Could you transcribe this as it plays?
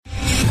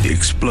The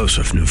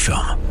explosive new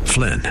film,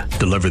 Flynn,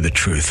 deliver the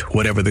truth,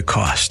 whatever the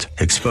cost,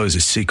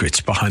 exposes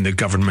secrets behind the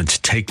government's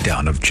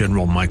takedown of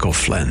General Michael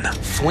Flynn.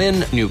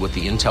 Flynn knew what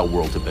the intel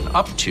world had been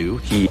up to.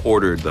 He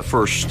ordered the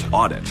first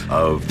audit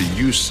of the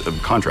use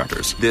of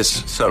contractors.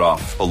 This set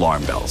off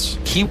alarm bells.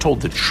 He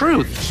told the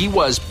truth. He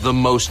was the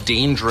most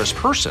dangerous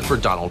person for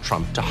Donald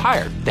Trump to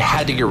hire. They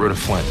had to get rid of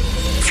Flynn.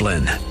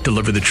 Flynn,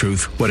 deliver the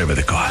truth, whatever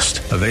the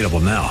cost. Available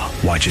now.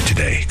 Watch it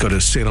today. Go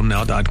to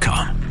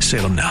salemnow.com.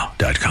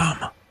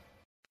 salemnow.com.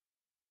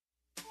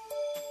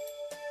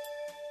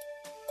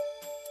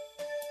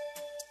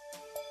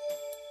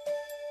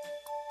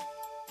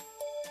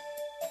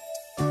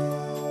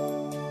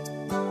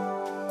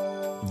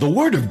 The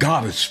Word of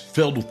God is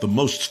filled with the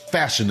most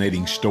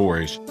fascinating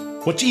stories.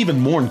 What's even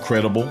more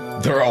incredible,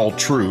 they're all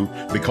true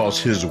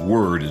because His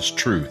Word is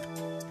truth.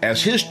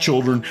 As His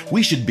children,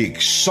 we should be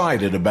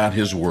excited about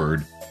His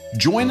Word.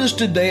 Join us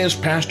today as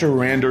Pastor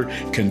Rander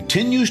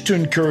continues to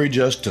encourage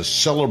us to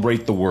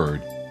celebrate the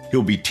Word.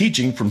 He'll be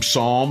teaching from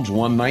Psalms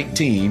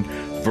 119,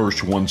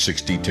 verse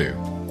 162.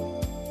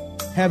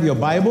 Have your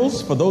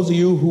Bibles. For those of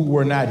you who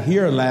were not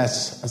here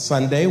last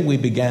Sunday, we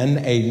began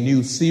a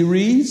new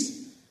series.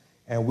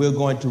 And we're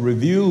going to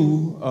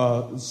review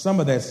some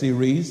of that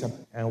series,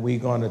 and we're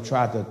going to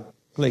try to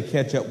play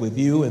catch up with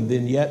you and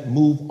then yet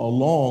move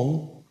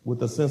along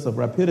with a sense of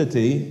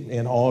rapidity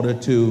in order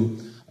to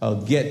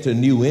get to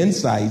new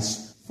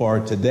insights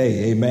for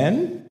today.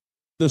 Amen.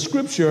 The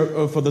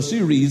scripture for the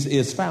series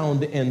is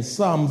found in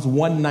Psalms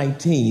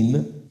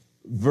 119,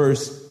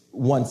 verse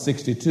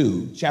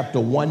 162. Chapter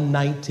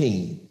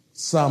 119,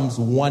 Psalms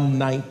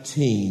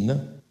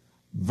 119,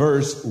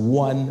 verse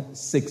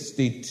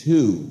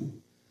 162.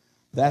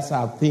 That's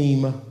our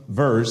theme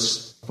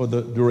verse for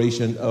the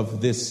duration of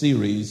this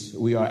series.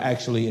 We are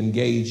actually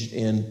engaged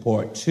in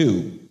part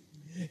 2.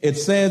 It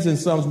says in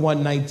Psalms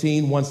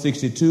 119,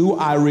 162,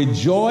 I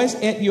rejoice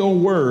at your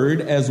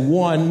word as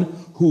one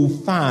who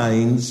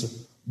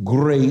finds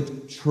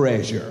great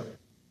treasure.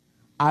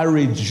 I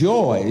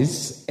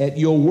rejoice at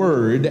your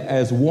word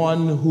as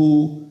one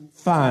who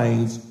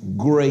finds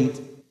great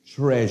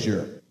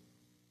treasure.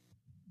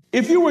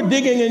 If you were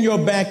digging in your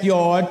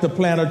backyard to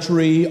plant a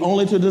tree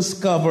only to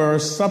discover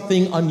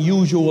something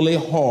unusually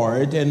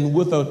hard, and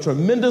with a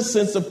tremendous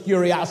sense of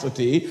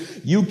curiosity,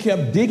 you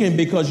kept digging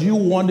because you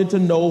wanted to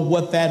know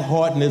what that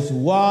hardness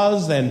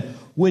was, and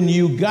when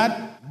you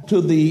got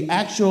to the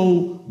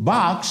actual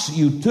box,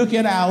 you took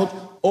it out,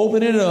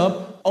 opened it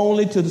up,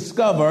 only to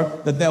discover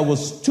that there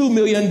was $2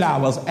 million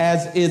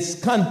as its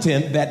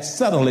content that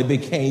suddenly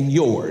became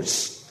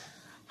yours.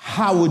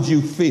 How would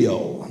you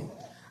feel?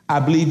 I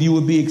believe you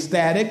would be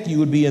ecstatic, you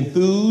would be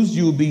enthused,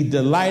 you would be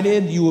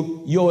delighted,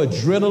 your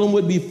adrenaline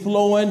would be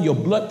flowing, your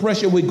blood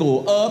pressure would go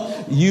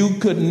up. You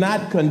could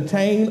not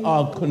contain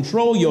or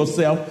control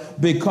yourself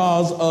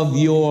because of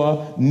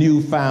your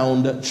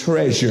newfound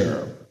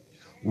treasure.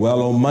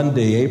 Well, on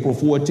Monday, April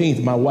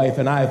 14th, my wife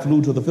and I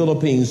flew to the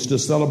Philippines to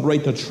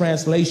celebrate the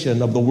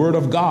translation of the Word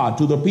of God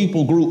to the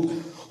people group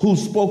who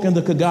spoke in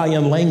the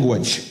Cagayan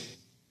language.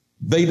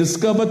 They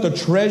discovered the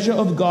treasure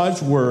of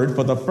God's word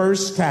for the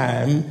first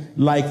time,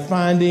 like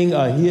finding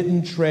a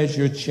hidden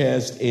treasure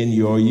chest in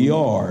your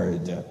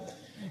yard.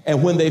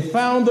 And when they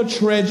found the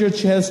treasure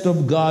chest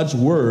of God's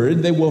word,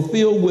 they were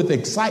filled with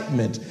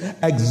excitement,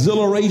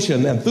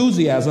 exhilaration,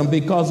 enthusiasm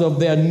because of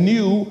their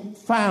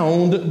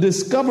newfound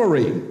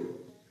discovery.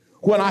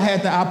 When I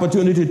had the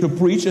opportunity to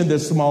preach in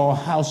this small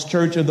house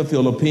church in the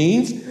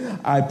Philippines,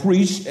 I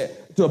preached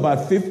to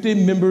about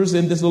 50 members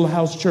in this little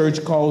house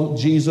church called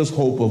Jesus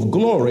Hope of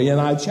Glory.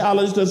 And I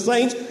challenged the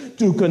saints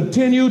to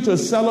continue to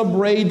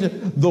celebrate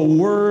the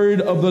word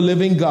of the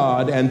living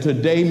God. And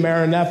today,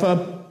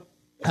 Maranatha,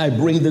 I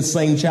bring the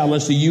same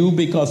challenge to you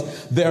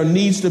because there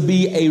needs to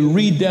be a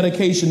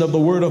rededication of the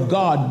word of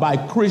God by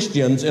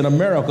Christians in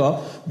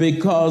America,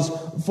 because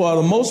for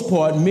the most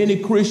part, many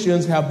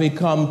Christians have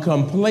become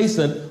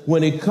complacent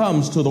when it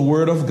comes to the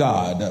word of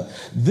God.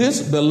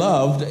 This,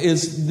 beloved,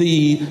 is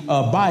the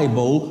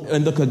Bible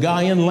in the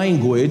Cagayan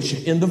language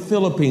in the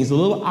Philippines, a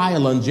little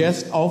island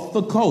just off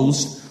the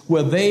coast,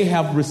 where they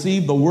have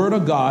received the word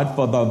of God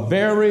for the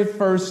very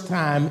first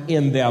time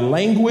in their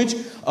language,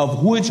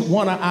 of which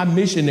one of our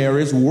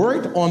missionaries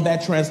worked on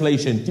that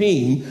translation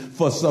team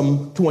for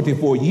some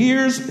 24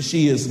 years.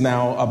 She is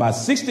now about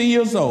 60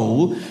 years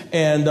old.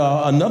 And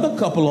another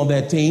couple on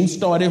that team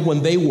started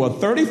when they were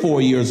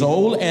 34 years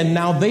old, and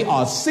now they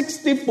are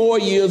 64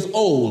 years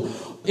old.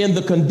 In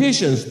the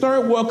conditions,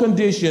 third world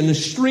conditions,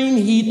 extreme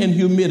heat and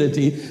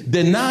humidity,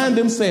 denying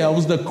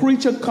themselves the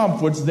creature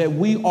comforts that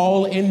we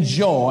all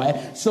enjoy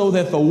so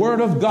that the word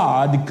of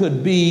God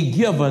could be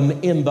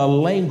given in the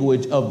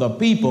language of the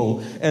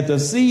people. And to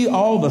see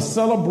all the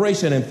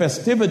celebration and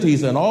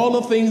festivities and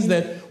all the things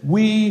that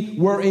we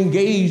were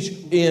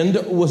engaged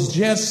in was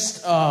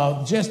just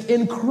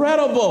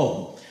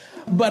incredible.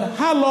 But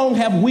how long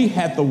have we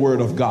had the word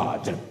of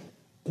God?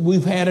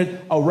 We've had it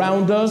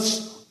around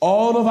us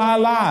all of our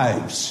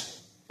lives.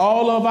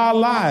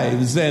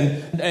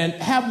 And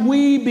have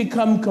we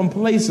become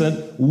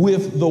complacent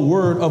with the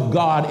word of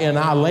God in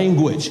our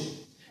language?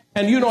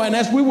 And, and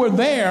as we were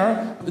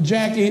there,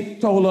 Jackie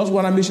told us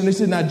when our missionary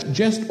said, now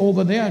just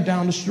over there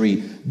down the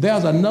street,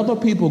 there's another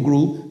people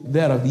group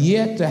that have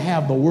yet to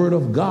have the word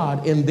of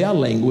God in their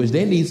language.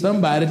 They need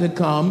somebody to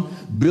come,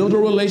 build a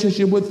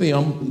relationship with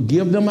them,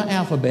 give them an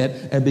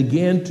alphabet, and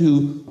begin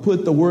to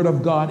put the word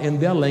of God in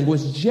their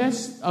language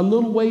just a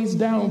little ways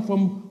down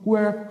from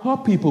where her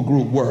people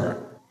group were.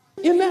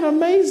 Isn't that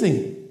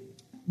amazing?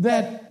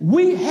 That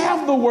we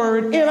have the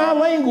word in our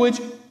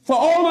language for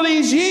all of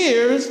these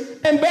years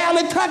and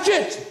barely touch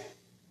it.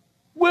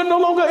 We're no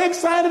longer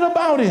excited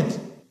about it.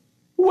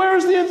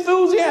 Where's the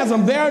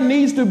enthusiasm? There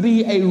needs to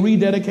be a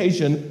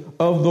rededication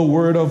of the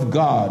word of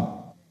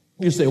God.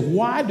 You say,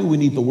 why do we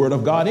need the word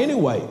of God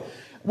anyway?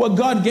 Well,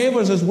 God gave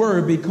us his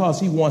word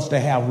because he wants to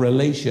have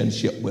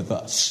relationship with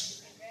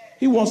us.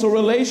 He wants a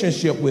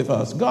relationship with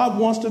us. God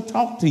wants to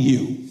talk to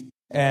you.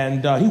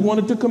 And he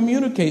wanted to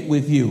communicate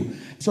with you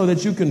so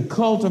that you can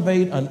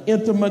cultivate an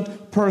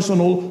intimate,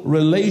 personal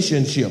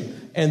relationship.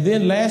 And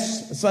then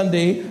last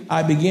Sunday,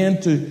 I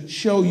began to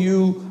show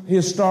you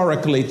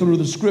historically through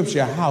the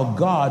scripture how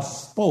God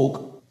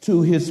spoke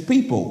to his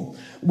people.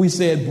 We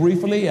said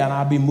briefly, and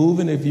I'll be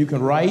moving if you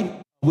can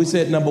write. We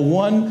said, number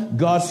one,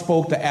 God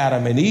spoke to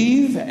Adam and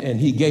Eve, and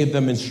he gave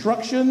them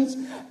instructions.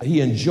 He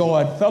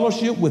enjoyed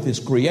fellowship with his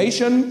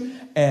creation.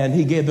 And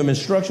he gave them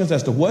instructions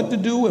as to what to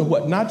do and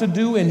what not to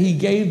do. And he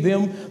gave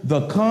them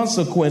the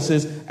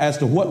consequences as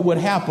to what would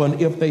happen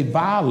if they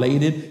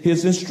violated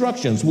his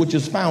instructions, which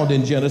is found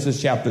in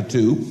Genesis chapter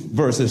 2,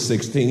 verses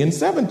 16 and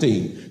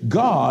 17.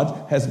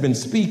 God has been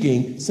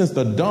speaking since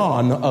the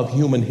dawn of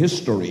human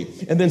history.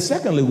 And then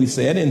secondly, we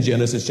said in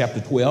Genesis chapter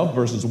 12,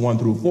 verses 1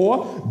 through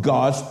 4,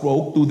 God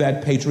spoke through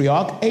that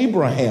patriarch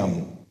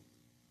Abraham.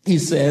 He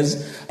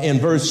says in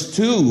verse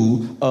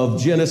 2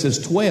 of Genesis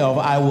 12,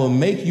 I will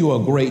make you a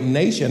great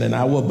nation, and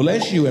I will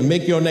bless you and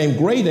make your name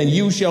great, and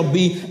you shall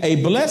be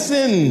a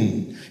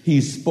blessing.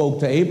 He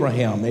spoke to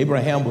Abraham.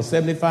 Abraham was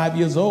 75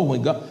 years old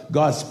when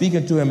God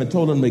speaking to him and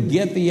told him to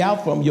get thee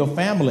out from your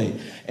family.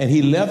 And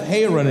he left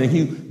Haran and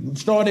he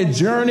started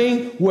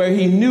journeying where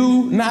he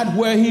knew not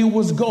where he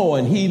was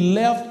going. He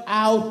left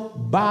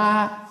out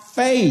by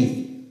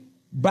faith,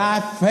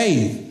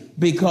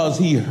 because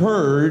he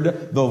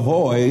heard the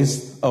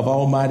voice of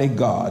Almighty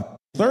God.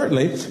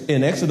 Thirdly,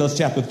 in Exodus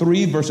chapter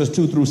 3, verses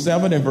 2 through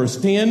 7 and verse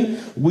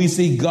 10, we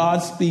see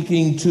God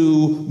speaking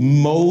to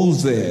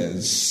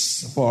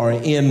Moses. For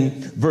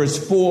in verse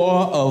 4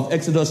 of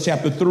Exodus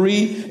chapter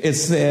 3, it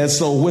says,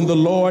 so when the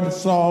Lord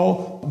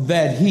saw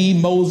that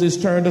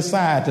Moses turned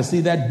aside to see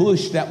that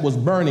bush that was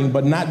burning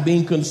but not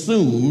being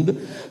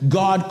consumed,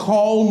 God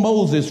called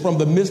Moses from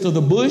the midst of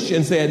the bush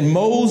and said,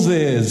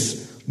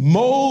 Moses,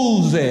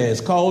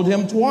 called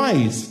him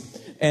twice.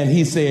 And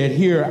he said,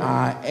 here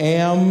I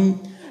am.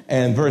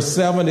 And verse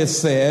 7, it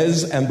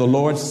says, and the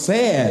Lord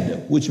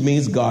said, which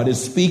means God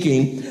is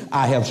speaking,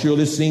 I have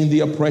surely seen the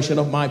oppression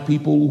of my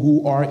people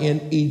who are in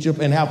Egypt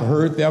and have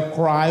heard their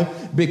cry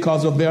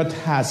because of their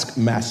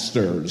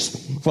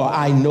taskmasters. For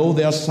I know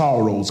their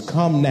sorrows.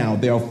 Come now,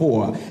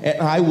 therefore, and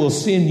I will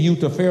send you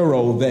to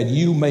Pharaoh that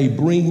you may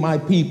bring my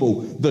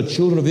people, the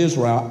children of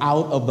Israel,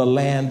 out of the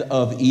land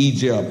of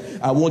Egypt.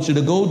 I want you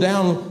to go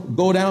down,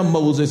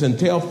 Moses, and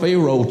tell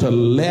Pharaoh to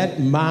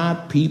let my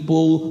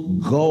people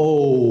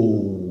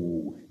go.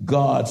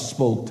 God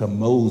spoke to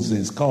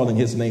Moses, calling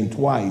his name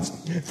twice.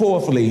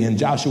 Fourthly, in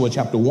Joshua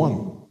chapter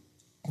 1,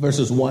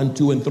 verses 1,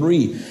 2, and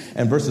 3,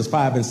 and verses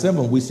 5 and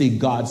 7, we see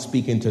God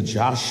speaking to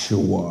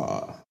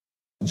Joshua.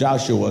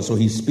 So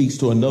he speaks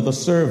to another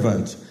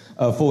servant.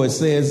 For it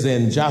says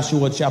in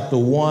Joshua chapter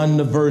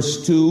 1,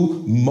 verse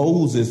 2,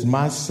 Moses,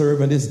 my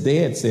servant, is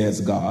dead,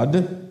 says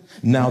God.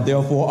 Now,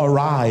 therefore,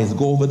 arise,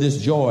 go over this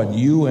Jordan,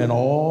 you and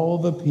all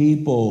the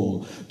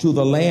people, to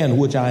the land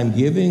which I am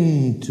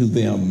giving to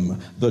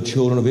them, the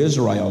children of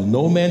Israel.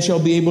 No man shall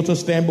be able to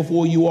stand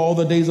before you all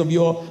the days of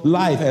your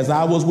life. As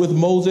I was with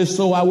Moses,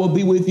 so I will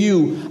be with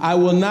you. I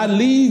will not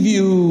leave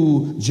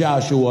you,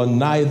 Joshua,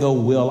 neither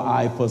will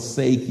I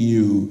forsake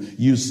you.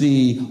 You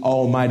see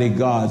Almighty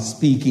God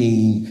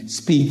speaking.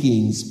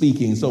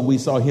 So we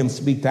saw him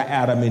speak to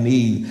Adam and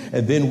Eve,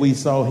 and then we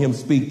saw him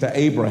speak to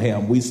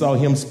Abraham. We saw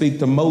him speak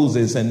to Moses,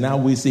 and now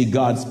we see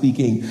God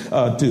speaking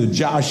to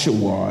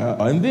Joshua.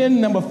 And then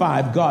number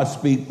 5, God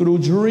speaks through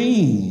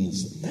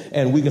dreams.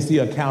 And we can see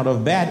account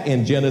of that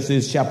in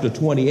Genesis chapter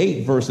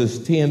 28,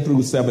 verses 10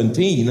 through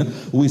 17.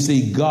 We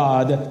see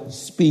God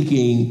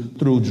speaking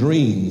through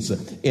dreams.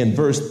 In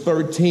verse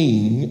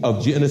 13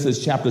 of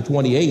Genesis chapter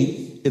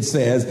 28, it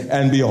says,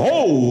 and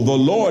behold, the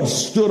Lord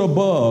stood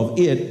above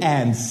it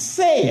and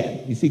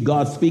said, you see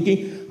God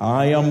speaking,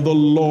 I am the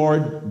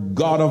Lord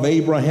God of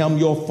Abraham,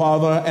 your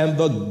father, and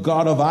the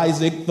God of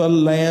Isaac, the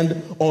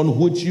land on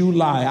which you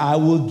lie. I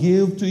will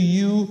give to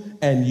you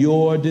and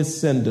your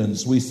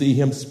descendants. We see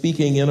him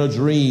speaking in a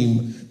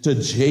dream to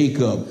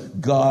Jacob.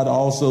 God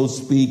also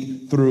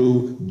speaks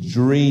through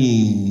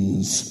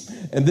dreams.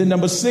 And then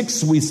number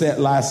 6, we said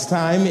last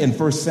time in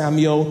 1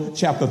 Samuel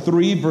chapter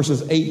 3,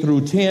 verses 8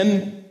 through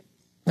 10,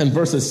 and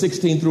verses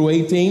 16 through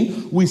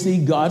 18, we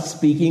see God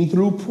speaking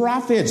through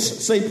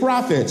prophets. Say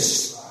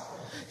prophets.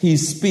 He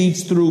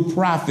speaks through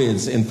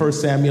prophets. In 1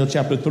 Samuel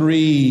chapter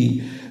 3,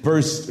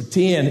 verse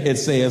 10, it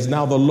says,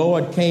 now the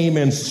Lord came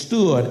and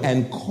stood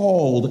and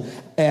called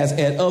as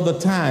at other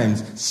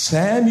times,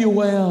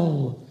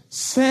 Samuel,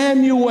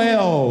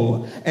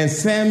 Samuel. And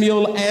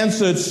Samuel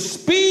answered,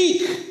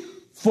 speak,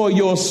 for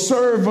your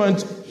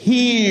servant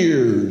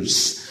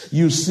hears.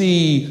 You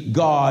see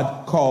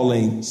God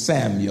calling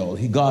Samuel.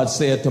 God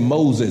said to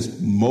Moses,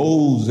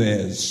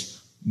 Moses.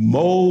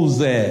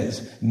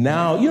 Moses.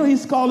 Now,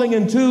 he's calling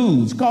in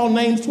twos, called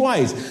names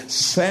twice.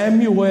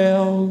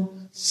 Samuel,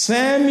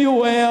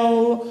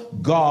 Samuel,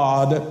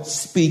 God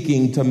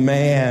speaking to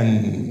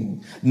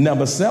man.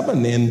 Number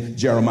 7 in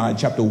Jeremiah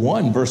chapter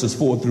 1, verses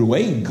 4 through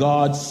 8,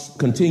 God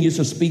continues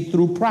to speak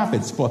through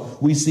prophets. For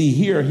we see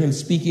here him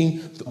speaking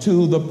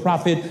to the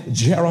prophet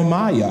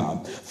Jeremiah.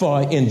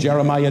 For in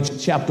Jeremiah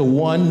chapter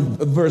 1,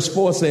 verse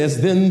 4 says,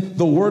 then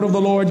the word of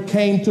the Lord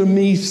came to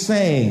me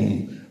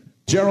saying,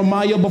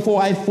 Jeremiah,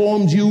 before I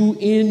formed you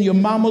in your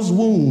mama's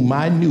womb,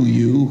 I knew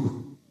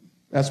you.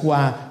 That's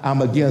why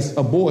I'm against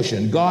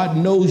abortion. God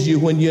knows you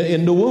when you're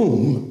in the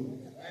womb.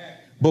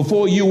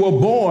 Before you were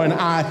born,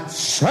 I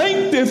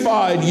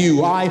sanctified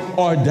you. I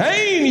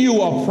ordained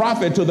you a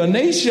prophet to the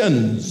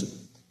nations.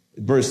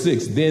 Verse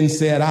 6, then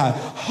said I,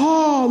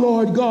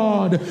 Lord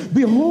God,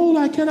 behold,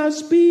 I cannot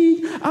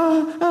speak.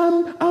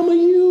 I'm a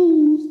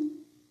youth.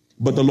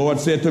 But the Lord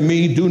said to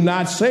me, do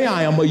not say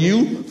I am a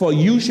youth, for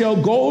you shall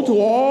go to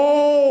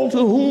all to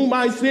whom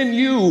I send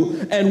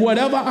you, and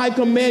whatever I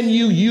command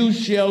you, you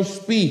shall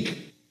speak.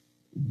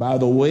 By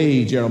the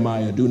way,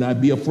 Jeremiah, do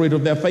not be afraid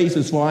of their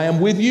faces, for I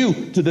am with you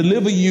to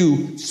deliver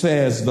you,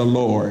 says the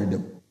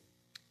Lord.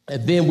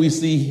 And then we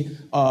see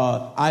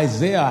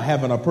Isaiah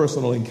having a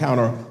personal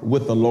encounter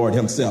with the Lord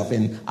himself.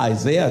 In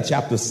Isaiah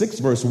chapter 6,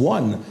 verse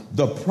 1,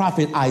 the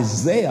prophet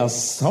Isaiah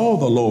saw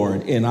the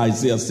Lord in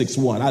Isaiah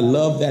 6:1. I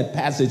love that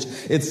passage.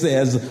 It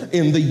says,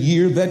 in the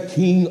year that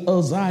King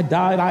Uzziah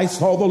died, I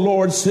saw the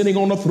Lord sitting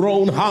on a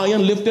throne high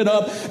and lifted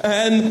up,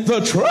 and the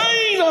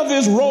train of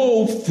his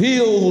robe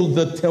filled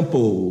the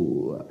temple.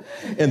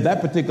 In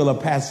that particular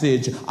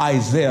passage,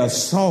 Isaiah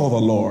saw the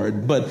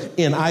Lord. But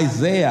in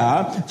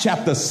Isaiah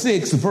chapter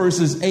 6,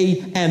 verses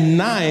 8 and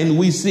 9,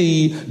 we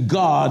see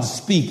God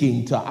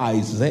speaking to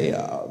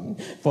Isaiah.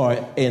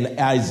 For in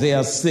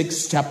Isaiah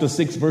chapter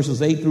 6,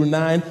 verses 8 through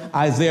 9,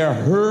 Isaiah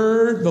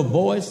heard the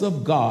voice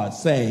of God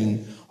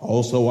saying,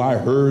 also I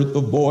heard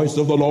the voice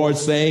of the Lord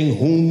saying,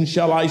 whom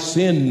shall I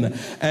send,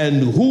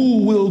 and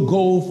who will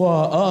go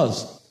for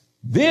us?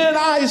 Then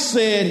I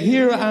said,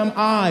 here am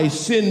I,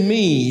 send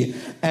me.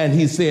 And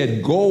he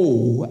said,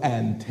 go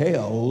and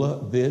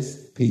tell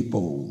this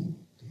people.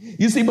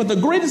 You see, but the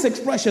greatest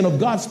expression of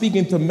God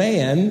speaking to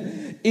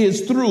man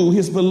is through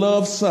his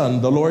beloved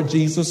Son, the Lord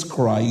Jesus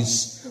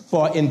Christ.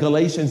 For in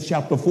Galatians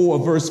chapter 4,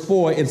 verse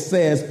 4, it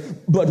says,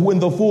 but when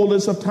the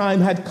fullness of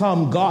time had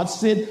come, God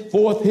sent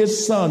forth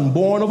his Son,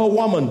 born of a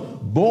woman,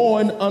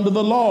 born under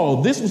the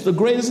law. This was the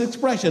greatest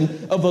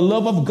expression of the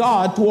love of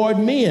God toward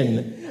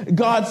men.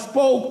 God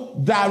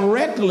spoke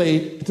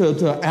directly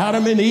to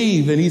Adam and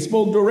Eve, and he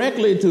spoke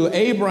directly to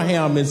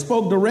Abraham, and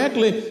spoke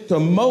directly to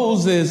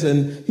Moses,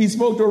 and he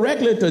spoke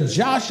directly to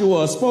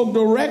Joshua, spoke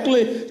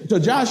directly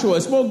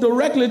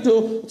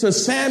to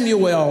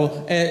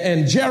Samuel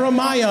and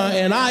Jeremiah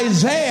and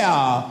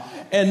Isaiah.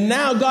 And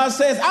now God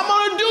says, I'm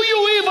going to do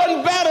you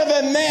even better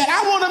than that.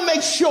 I want to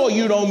make sure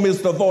you don't miss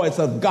the voice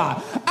of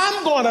God.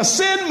 I'm going to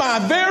send my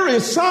very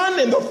Son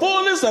in the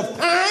fullness of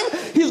time.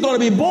 He's going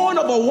to be born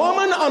of a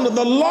woman under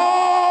the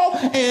law,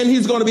 and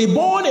he's going to be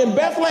born in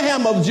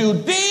Bethlehem of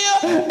Judea,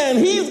 and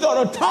he's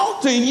going to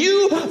talk to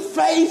you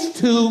face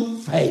to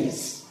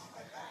face.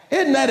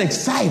 Isn't that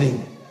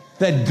exciting?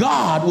 That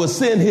God will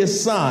send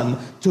his Son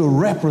to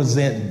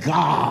represent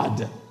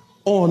God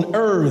on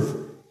earth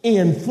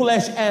in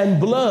flesh and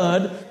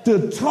blood,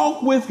 to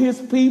talk with his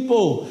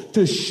people,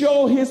 to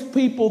show his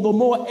people the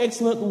more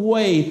excellent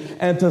way,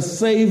 and to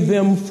save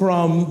them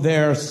from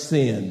their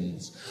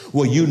sins.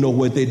 Well, you know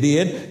what they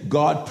did.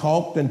 God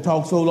talked and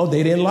talked so long,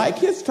 they didn't like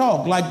his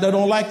talk, like they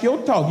don't like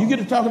your talk. You get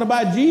to talking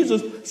about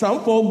Jesus,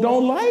 some folk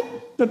don't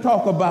like to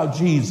talk about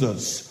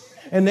Jesus.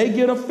 And they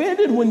get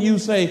offended when you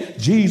say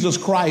Jesus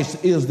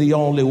Christ is the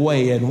only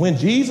way. And when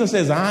Jesus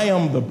says, I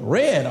am the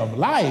bread of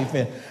life,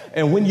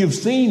 and when you've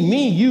seen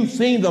me, you've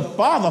seen the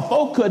Father.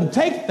 Folk couldn't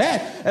take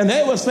that. And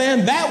they were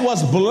saying that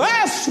was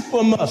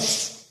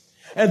blasphemous.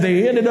 And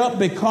they ended up,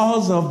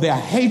 because of their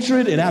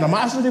hatred and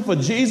animosity for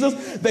Jesus,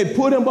 they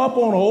put him up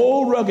on an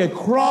old rugged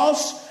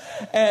cross.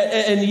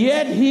 And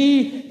yet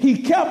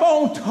he kept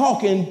on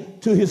talking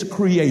to his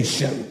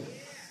creation.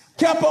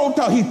 Kept on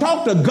talking. He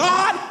talked to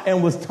God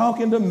and was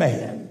talking to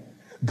man.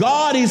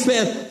 God, he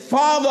said,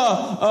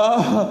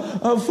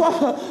 Father,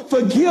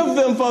 forgive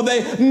them, for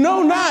they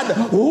know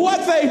not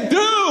what they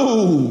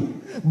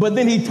do. But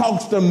then he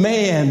talks to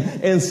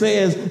man and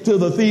says to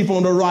the thief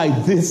on the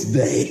right, this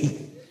day,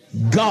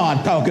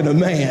 God talking to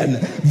man,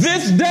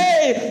 this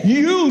day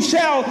you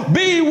shall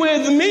be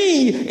with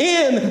me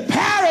in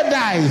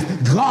paradise.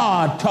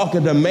 God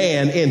talking to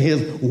man in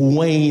his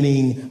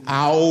waning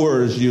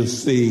hours, you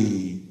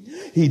see.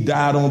 He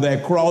died on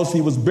that cross.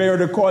 He was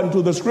buried according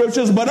to the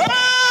scriptures. But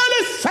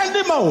early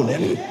Sunday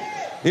morning,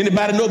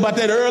 anybody know about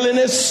that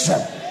earliness?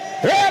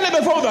 Early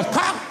before the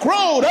cock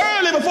crowed,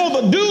 early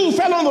before the dew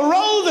fell on the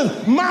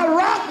roses, my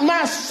rock,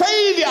 my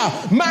savior,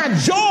 my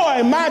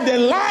joy, my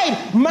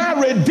delight, my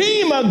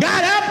redeemer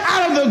got up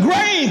out of the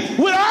grave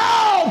with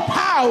all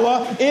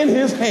power in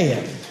his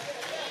hand.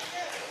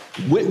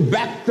 Went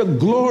back to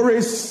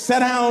glory, sat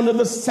down in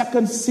the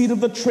second seat of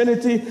the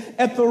Trinity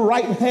at the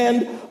right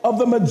hand of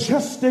the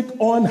majestic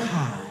on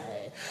high.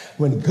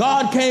 When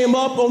God came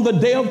up on the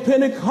day of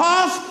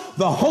Pentecost,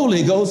 the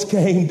Holy Ghost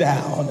came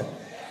down.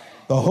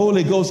 The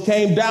Holy Ghost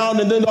came down,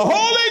 and then the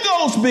Holy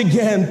Ghost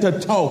began to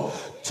talk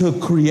to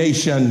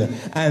creation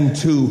and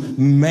to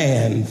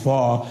man.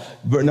 For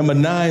number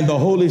 9, the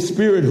Holy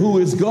Spirit, who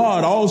is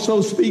God, also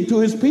speak to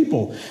his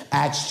people.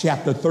 Acts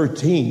chapter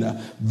 13,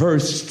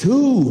 verse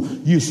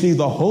 2, you see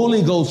the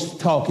Holy Ghost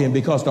talking,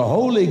 because the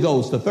Holy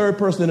Ghost, the third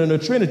person in the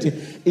Trinity,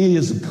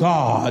 is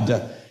God,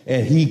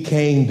 and he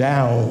came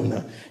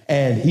down.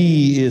 And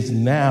he is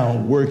now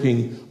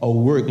working a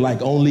work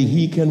like only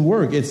he can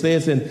work. It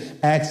says in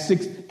Acts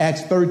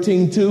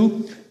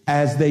 13:2,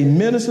 as they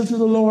ministered to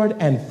the Lord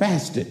and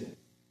fasted,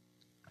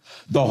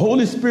 the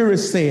Holy Spirit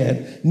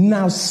said,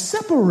 now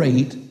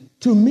separate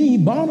to me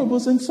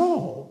Barnabas and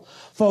Saul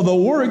for the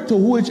work to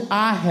which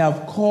I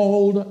have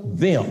called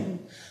them.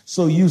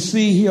 So you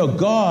see here,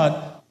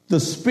 God, the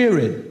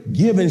Spirit,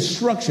 give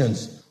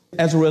instructions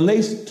as it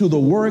relates to the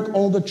work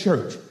on the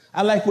church.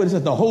 I like what it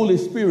says, the Holy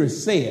Spirit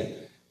said.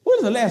 When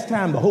was the last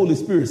time the Holy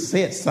Spirit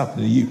said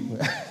something to you?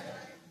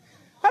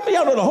 How many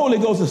of y'all know the Holy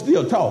Ghost is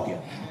still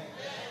talking?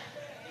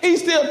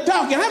 He's still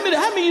talking. How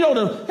many you know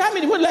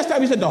when the last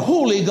time he said the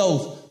Holy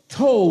Ghost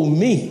told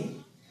me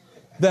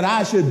that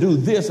I should do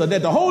this or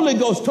that? The Holy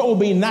Ghost told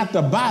me not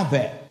to buy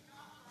that.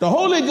 The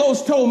Holy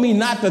Ghost told me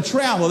not to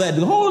travel that.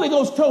 The Holy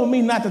Ghost told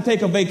me not to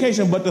take a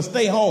vacation, but to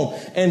stay home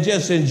and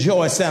just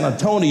enjoy San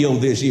Antonio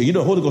this year. You know,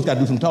 the Holy Ghost got to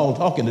do some tall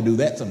talking to do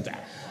that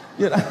sometimes.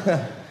 You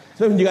know?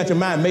 So when you got your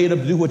mind made up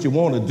to do what you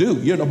want to do,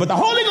 you know, but the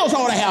Holy Ghost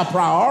ought to have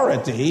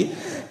priority,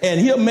 and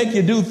he'll make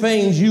you do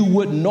things you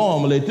wouldn't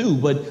normally do.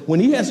 But when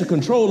he has the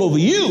control over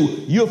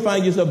you, you'll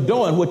find yourself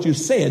doing what you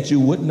said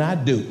you would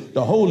not do.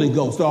 The Holy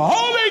Ghost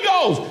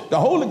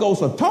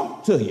will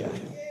talk to you.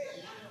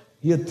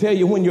 He'll tell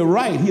you when you're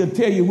right. He'll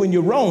tell you when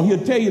you're wrong.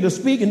 He'll tell you to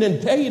speak and then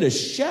tell you to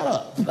shut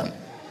up.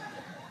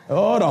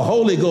 Oh, the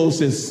Holy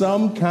Ghost is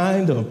some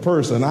kind of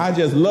person. I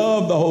just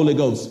love the Holy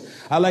Ghost.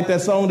 I like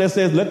that song that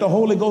says, let the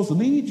Holy Ghost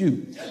lead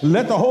you.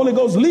 Let the Holy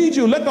Ghost lead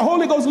you. Let the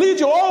Holy Ghost lead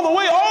you all the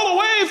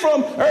way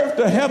from earth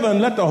to heaven.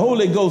 Let the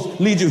Holy Ghost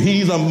lead you.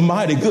 He's a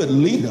mighty good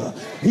leader.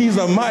 He's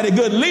a mighty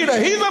good leader.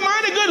 He's a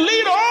mighty good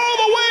leader all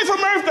the way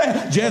from earth to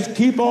heaven. Just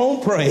keep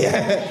on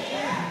praying.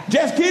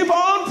 Just keep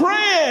on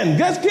praying.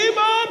 Just keep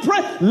on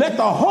praying. Let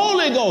the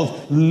Holy Ghost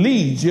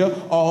lead you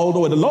all the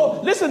way. The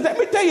Lord, listen, let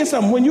me tell you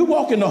something. When you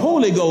walk in the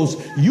Holy Ghost,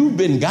 you've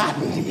been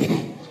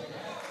gotten.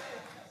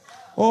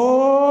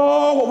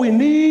 Oh, what we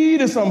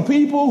need is some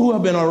people who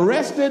have been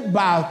arrested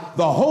by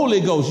the Holy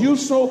Ghost. You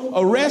so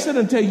arrested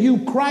until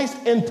you Christ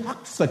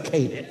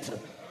intoxicated.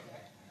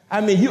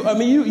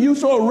 You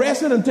so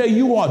arrested until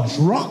you are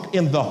drunk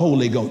in the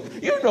Holy Ghost.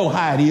 You know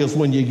how it is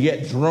when you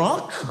get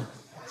drunk.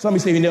 Some of you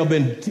say you've never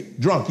been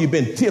drunk, you've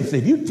been tipsy.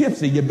 If you're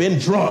tipsy, you've been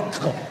drunk.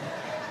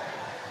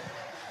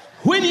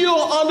 When you're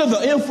under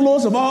the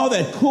influence of all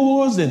that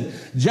Coors and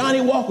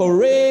Johnny Walker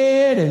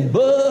Red and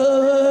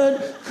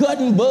Bud,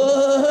 Cutting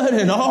Bud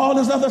and all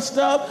this other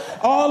stuff,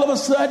 all of a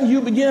sudden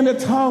you begin to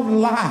talk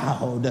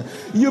loud.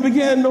 You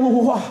begin to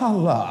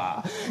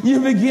holler. You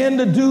begin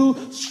to do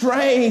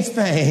strange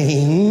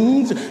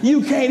things.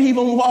 You can't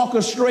even walk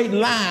a straight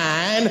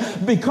line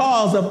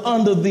because of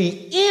under the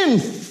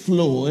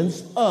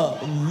influence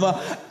of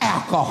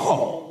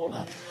alcohol.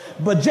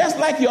 But just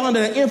like you're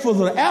under the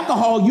influence of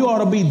alcohol, you ought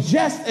to be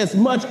just as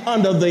much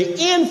under the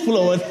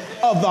influence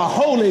of the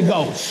Holy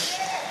Ghost.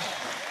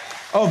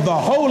 Of the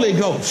Holy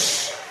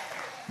Ghost.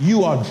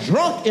 You are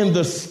drunk in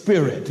the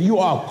Spirit. You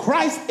are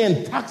Christ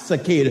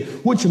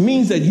intoxicated, which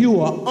means that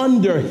you are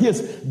under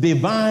his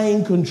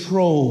divine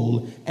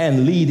control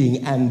and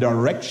leading and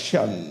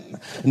direction.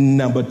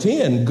 Number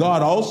 10,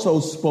 God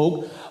also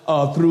spoke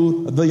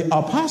through the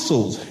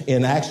apostles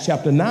in Acts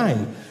chapter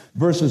 9.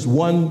 Verses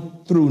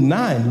 1 through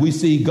 9, we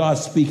see God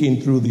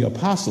speaking through the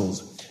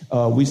apostles.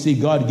 We see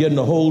God getting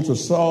a hold of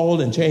Saul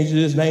and changing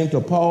his name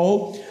to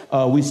Paul.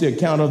 We see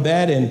account of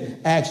that in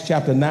Acts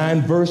chapter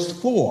 9, verse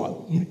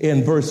 4.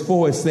 In verse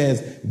 4, it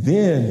says,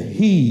 then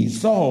he,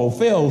 Saul,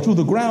 fell to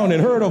the ground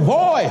and heard a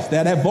voice.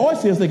 That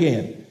voice is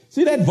again.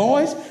 See that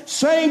voice?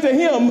 Saying to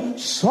him,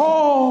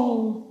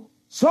 Saul,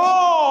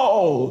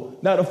 Saul.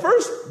 Now, the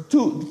first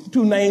two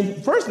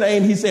names, first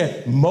name, he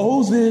said,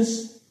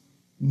 Moses,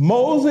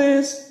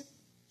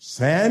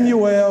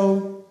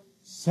 Samuel,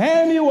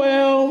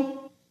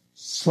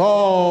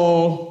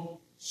 Saul.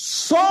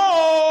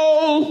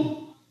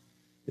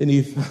 And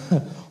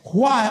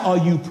why are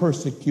you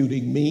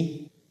persecuting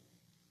me?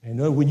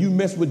 And when you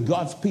mess with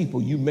God's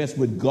people, you mess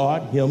with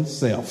God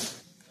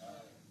himself.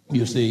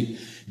 You see,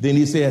 then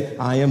he said,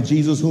 I am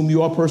Jesus whom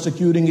you are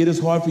persecuting. It is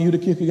hard for you to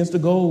kick against the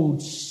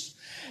goads.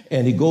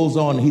 And he goes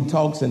on, he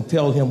talks and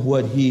tells him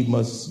what he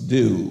must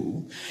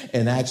do.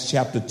 In Acts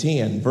chapter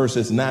 10,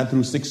 verses 9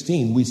 through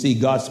 16, we see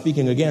God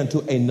speaking again to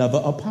another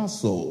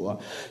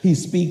apostle. He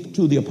speaks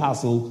to the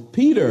apostle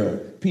Peter.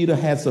 Peter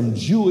had some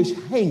Jewish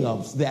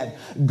hang-ups that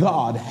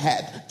God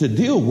had to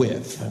deal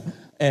with.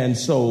 And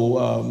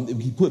so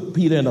he put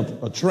Peter in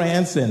a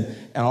trance, and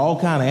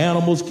all kind of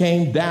animals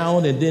came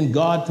down. And then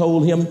God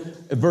told him,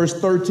 verse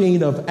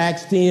 13 of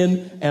Acts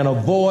 10, and a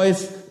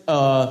voice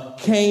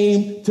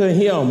came to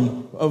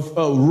him,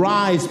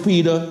 rise,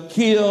 Peter,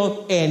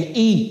 kill and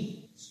eat.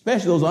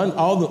 Especially those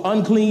all the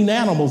unclean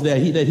animals that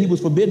he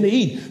was forbidden to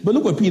eat. But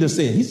look what Peter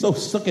said. He's so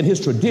stuck in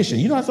his tradition.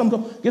 You know how some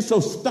get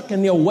so stuck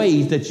in their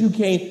ways that you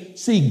can't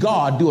see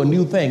God do a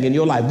new thing in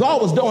your life.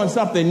 God was doing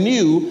something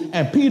new,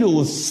 and Peter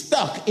was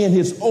stuck in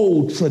his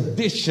old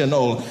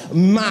traditional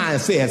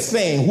mindset,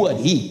 saying what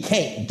he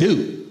can't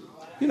do.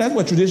 You know, that's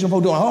what traditional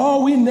folk doing.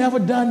 Oh, we never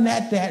done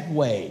that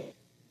way.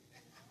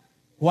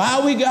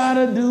 Why we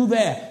gotta do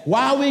that?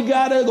 Why we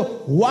gotta go?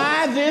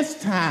 Why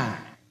this time?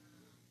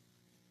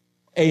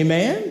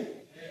 Amen.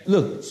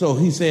 Look, so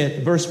he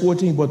said, verse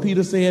 14, but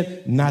Peter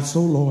said, not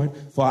so, Lord,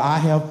 for I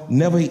have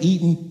never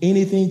eaten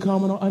anything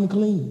common or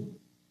unclean.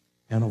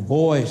 And a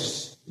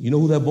voice, you know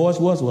who that voice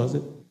was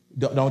it?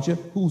 Don't you?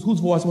 Whose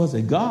voice was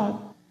it? God.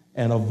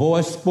 And a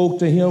voice spoke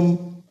to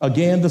him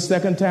again the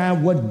second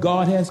time, what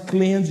God has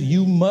cleansed,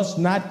 you must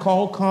not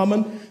call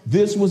common.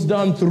 This was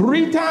done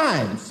 3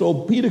 times.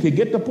 So Peter could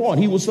get the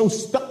point. He was so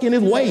stuck in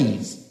his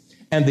ways.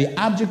 And the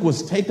object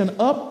was taken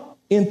up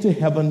into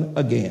heaven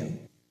again.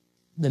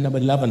 Then number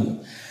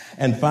 11.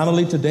 And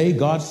finally today,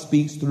 God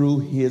speaks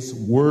through his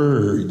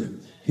word.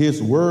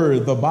 His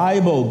word, the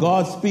Bible,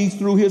 God speaks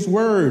through his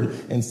word.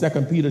 In 2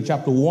 Peter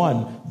chapter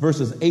 1,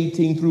 verses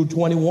 18 through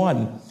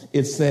 21,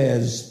 it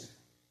says,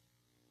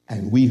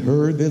 and we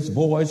heard this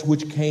voice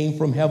which came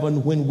from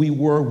heaven when we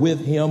were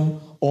with him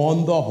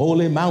on the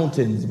holy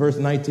mountains. Verse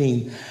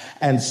 19.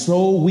 And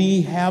so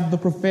we have the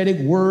prophetic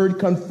word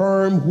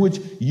confirmed, which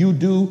you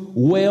do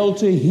well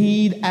to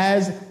heed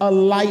as a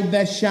light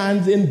that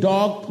shines in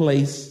dark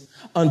place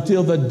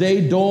until the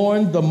day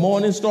dawn, the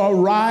morning star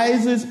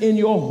rises in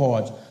your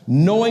hearts.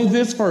 Knowing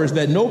this first,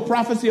 that no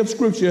prophecy of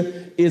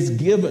scripture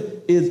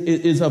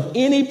is of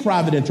any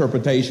private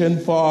interpretation,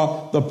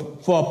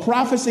 for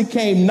prophecy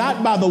came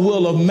not by the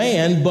will of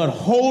man, but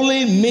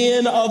holy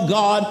men of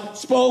God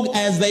spoke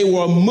as they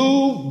were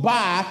moved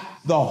by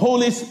the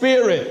Holy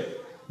Spirit.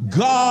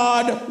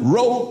 God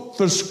wrote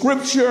the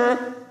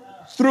scripture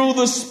through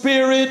the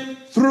Spirit,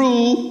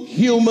 through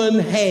human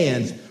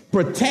hands,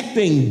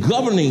 protecting,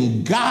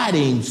 governing,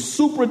 guiding,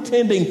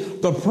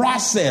 superintending the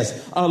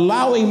process,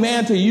 allowing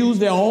man to use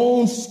their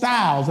own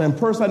styles and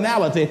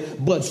personality,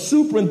 but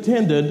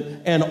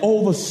superintended and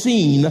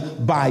overseen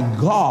by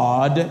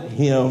God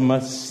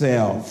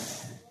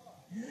himself.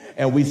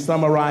 And we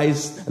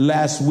summarized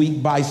last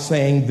week by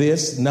saying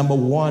this. Number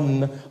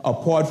 1,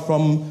 apart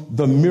from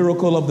the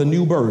miracle of the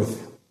new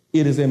birth,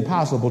 it is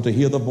impossible to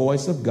hear the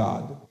voice of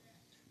God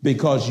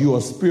because you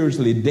are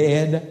spiritually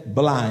dead,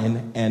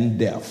 blind, and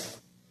deaf.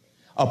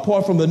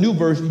 Apart from the new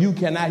birth, you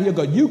cannot hear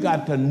God. You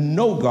got to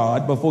know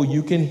God before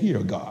you can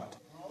hear God.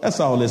 That's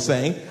all it's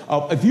saying.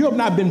 If you have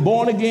not been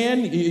born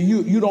again,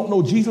 you don't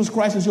know Jesus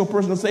Christ as your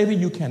personal Savior,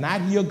 you cannot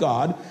hear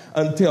God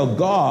until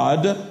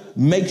God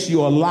makes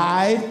you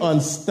alive,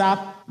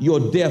 unstop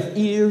your deaf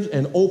ears,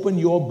 and open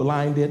your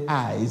blinded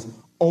eyes.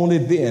 Only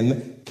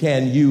then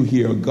can you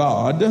hear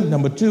God.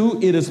 Number 2,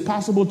 it is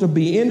possible to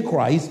be in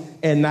Christ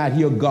and not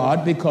hear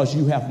God because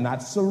you have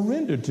not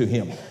surrendered to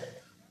him.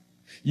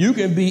 You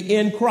can be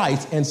in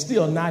Christ and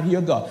still not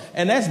hear God.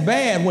 And that's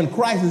bad when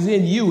Christ is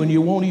in you and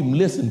you won't even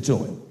listen to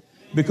him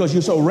because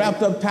you're so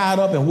wrapped up, tied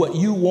up in what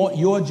you want,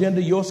 your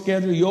agenda, your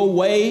schedule, your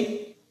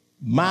way,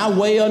 my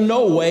way or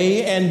no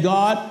way. And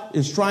God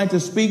is trying to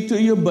speak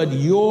to you, but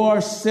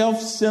your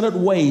self-centered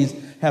ways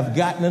have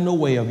gotten in the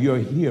way of your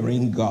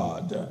hearing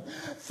God.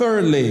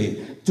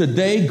 Thirdly,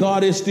 today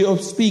God is still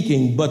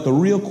speaking, but the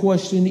real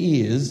question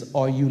is,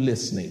 are you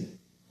listening?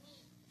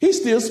 He's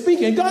still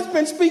speaking. God's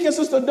been speaking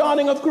since the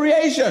dawning of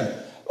creation.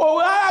 Oh,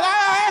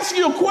 I ask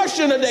you a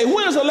question today.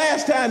 When is the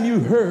last time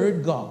you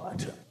heard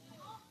God?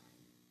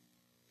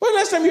 When is the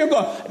last time you heard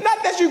God?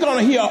 Not that you're going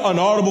to hear an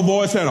audible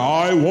voice saying,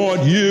 I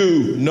want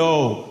you.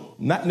 No,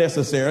 not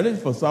necessarily.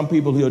 For some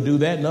people, he'll do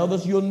that. And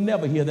others, you'll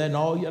never hear that in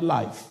all your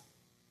life.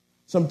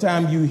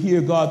 Sometimes you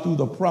hear God through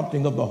the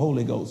prompting of the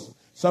Holy Ghost.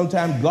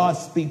 Sometimes God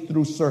speaks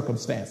through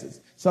circumstances.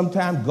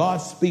 Sometimes God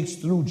speaks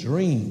through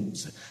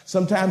dreams.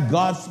 Sometimes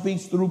God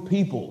speaks through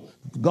people.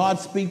 God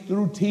speaks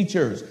through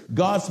teachers.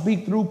 God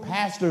speaks through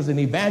pastors and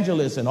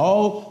evangelists and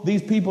all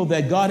these people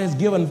that God has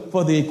given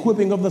for the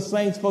equipping of the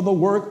saints for the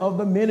work of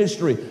the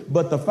ministry.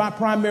 But the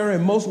primary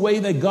and most way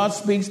that God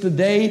speaks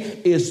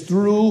today is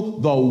through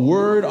the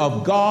word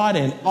of God,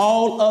 and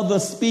all other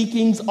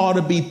speakings ought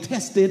to be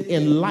tested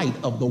in light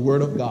of the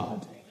word of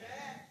God.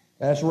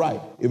 That's right.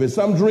 If it's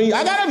some dream,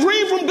 I got a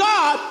dream from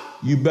God,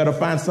 you better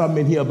find something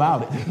in here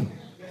about it.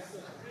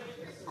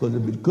 Because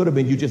it could have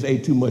been you just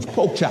ate too much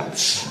pork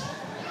chops.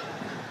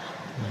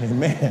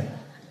 Amen.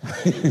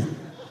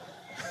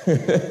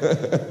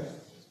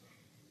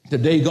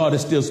 Today, God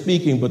is still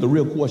speaking, but the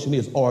real question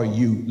is, are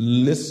you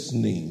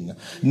listening?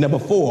 Number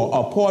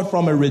 4, apart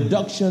from a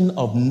reduction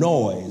of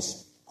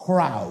noise,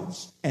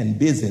 crowds, and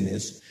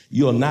busyness,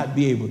 you'll not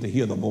be able to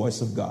hear the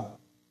voice of God.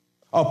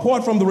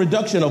 Apart from the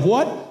reduction of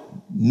what?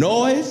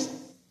 Noise,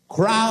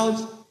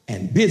 crowds,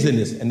 and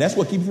busyness. And that's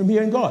what keeps you from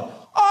hearing God.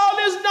 All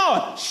this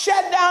noise,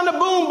 shut down the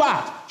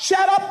boombox,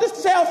 shut off the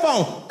cell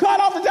phone, cut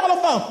off the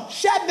telephone,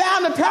 shut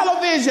down the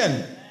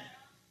television.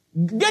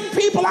 Get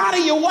people out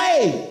of your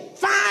way.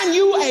 Find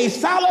you a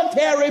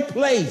solitary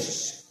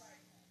place.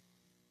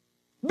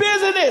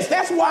 Busyness.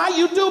 That's why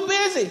you too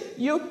busy.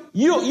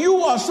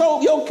 You are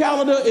so, your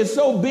calendar is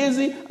so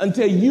busy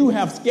until you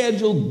have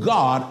scheduled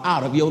God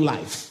out of your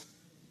life.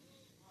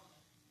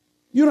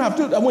 You don't have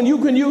to. When you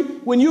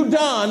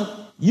done,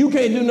 you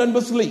can't do nothing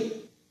but sleep.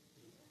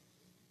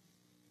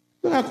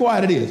 Look how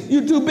quiet it is.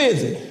 You're too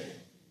busy.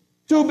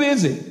 Too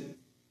busy.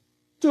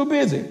 Too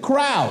busy.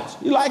 Crowds.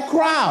 You like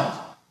crowds.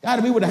 Got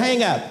to be with a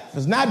hangout. If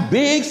it's not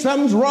big,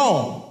 something's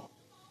wrong.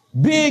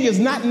 Big is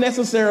not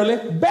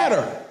necessarily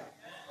better.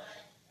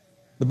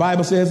 The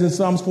Bible says in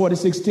Psalms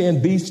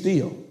 46:10, be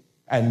still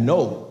and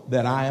know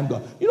that I am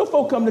God. You know,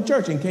 folk come to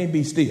church and can't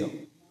be still.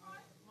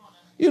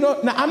 You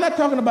know, now I'm not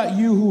talking about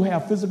you who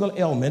have physical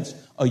ailments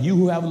or you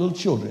who have little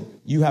children.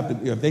 You have to,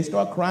 if they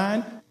start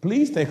crying,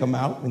 please take them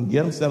out and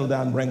get them settled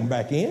down and bring them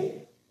back in.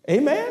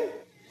 Amen.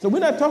 So we're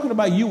not talking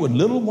about you with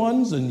little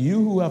ones and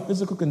you who have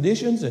physical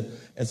conditions and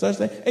such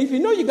things. And if you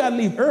know you got to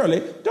leave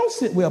early, don't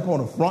sit way up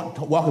on the front,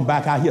 walking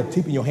back out here,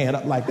 tipping your hand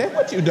up like that.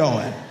 What you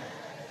doing?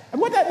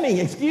 And what that mean?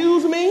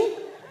 Excuse me?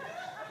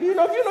 You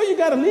know, if you know you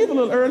got to leave a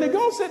little early,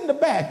 go and sit in the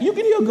back. You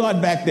can hear God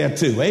back there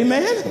too.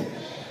 Amen?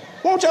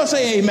 Won't y'all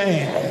say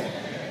amen?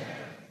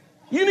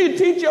 You need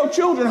to teach your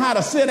children how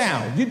to sit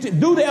down. You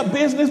do their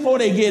business before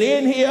they get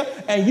in here,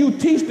 and you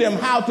teach them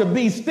how to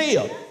be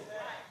still.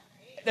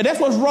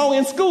 That's what's wrong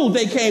in school.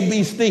 They can't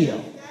be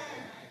still.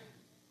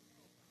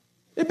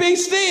 They be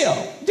still.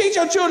 Teach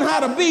your children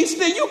how to be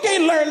still. You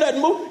can't learn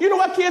nothing more. You know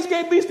why kids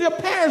can't be still?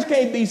 Parents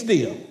can't be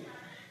still.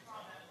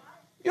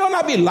 You don't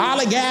not be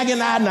lollygagging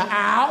out in the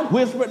aisle,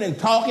 whispering and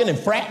talking and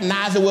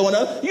fraternizing with one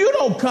another. You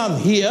don't come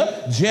here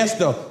just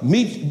to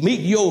meet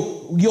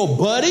your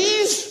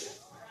buddies.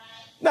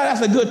 Now,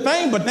 that's a good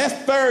thing, but that's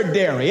third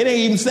dairy. It ain't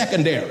even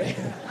secondary.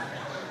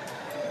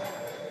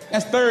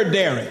 That's third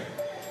dairy.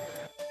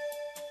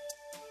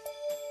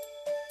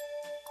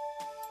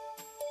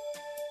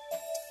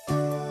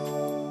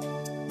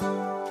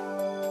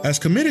 As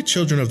committed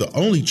children of the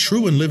only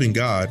true and living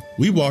God,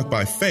 we walk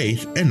by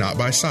faith and not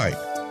by sight.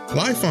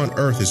 Life on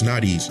earth is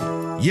not easy.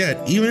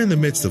 Yet, even in the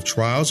midst of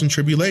trials and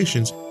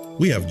tribulations,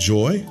 we have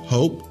joy,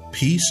 hope,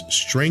 peace,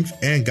 strength,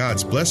 and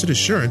God's blessed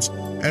assurance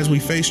as we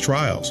face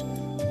trials.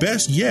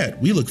 Best yet,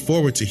 we look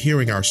forward to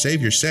hearing our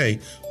Savior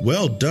say,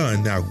 "Well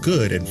done, thou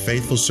good and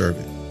faithful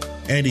servant,"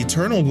 and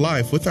eternal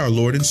life with our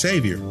Lord and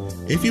Savior.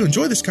 If you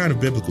enjoy this kind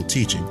of biblical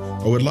teaching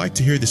or would like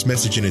to hear this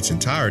message in its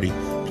entirety,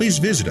 please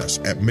visit us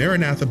at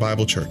Maranatha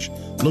Bible Church,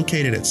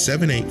 located at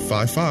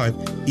 7855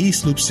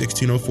 East Loop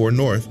 1604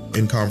 North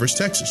in Converse,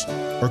 Texas,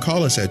 or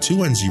call us at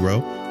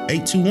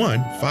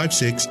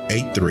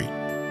 210-821-5683.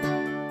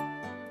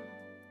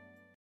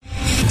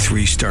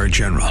 3-star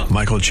General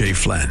Michael J.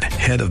 Flynn,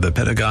 head of the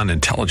Pentagon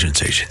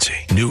Intelligence Agency,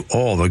 knew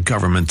all the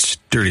government's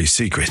dirty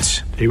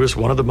secrets. He was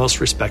one of the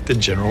most respected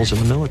generals in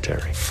the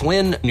military.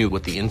 Flynn knew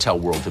what the intel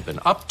world had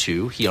been up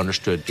to. He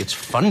understood its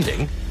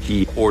funding.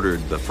 He ordered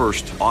the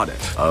first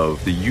audit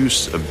of the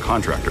use of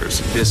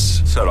contractors.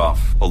 This set off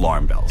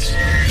alarm bells.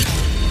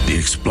 The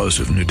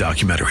explosive new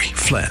documentary,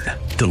 Flynn,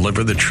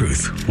 Deliver the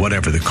Truth,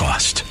 Whatever the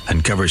Cost,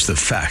 uncovers the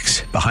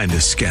facts behind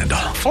this scandal.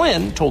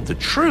 Flynn told the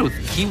truth.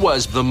 He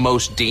was the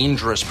most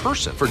dangerous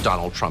person for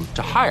Donald Trump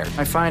to hire.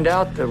 I find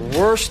out the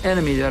worst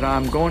enemy that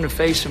I'm going to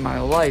face in my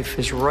life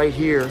is right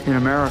here in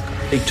America.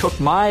 They took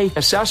my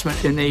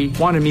assessment and they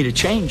wanted me to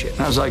change it.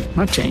 And I was like, I'm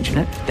not changing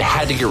it. They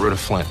had to get rid of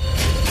Flynn.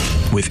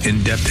 With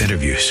in-depth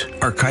interviews,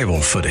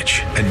 archival footage,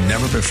 and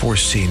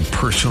never-before-seen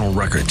personal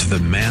records of the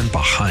man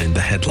behind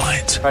the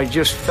headlines. I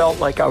just felt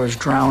like I was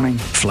drowning.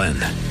 Flynn,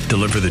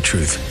 Deliver the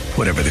Truth,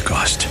 Whatever the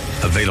Cost.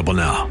 Available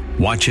now.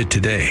 Watch it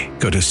today.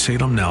 Go to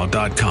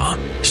salemnow.com.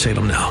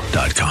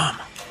 salemnow.com.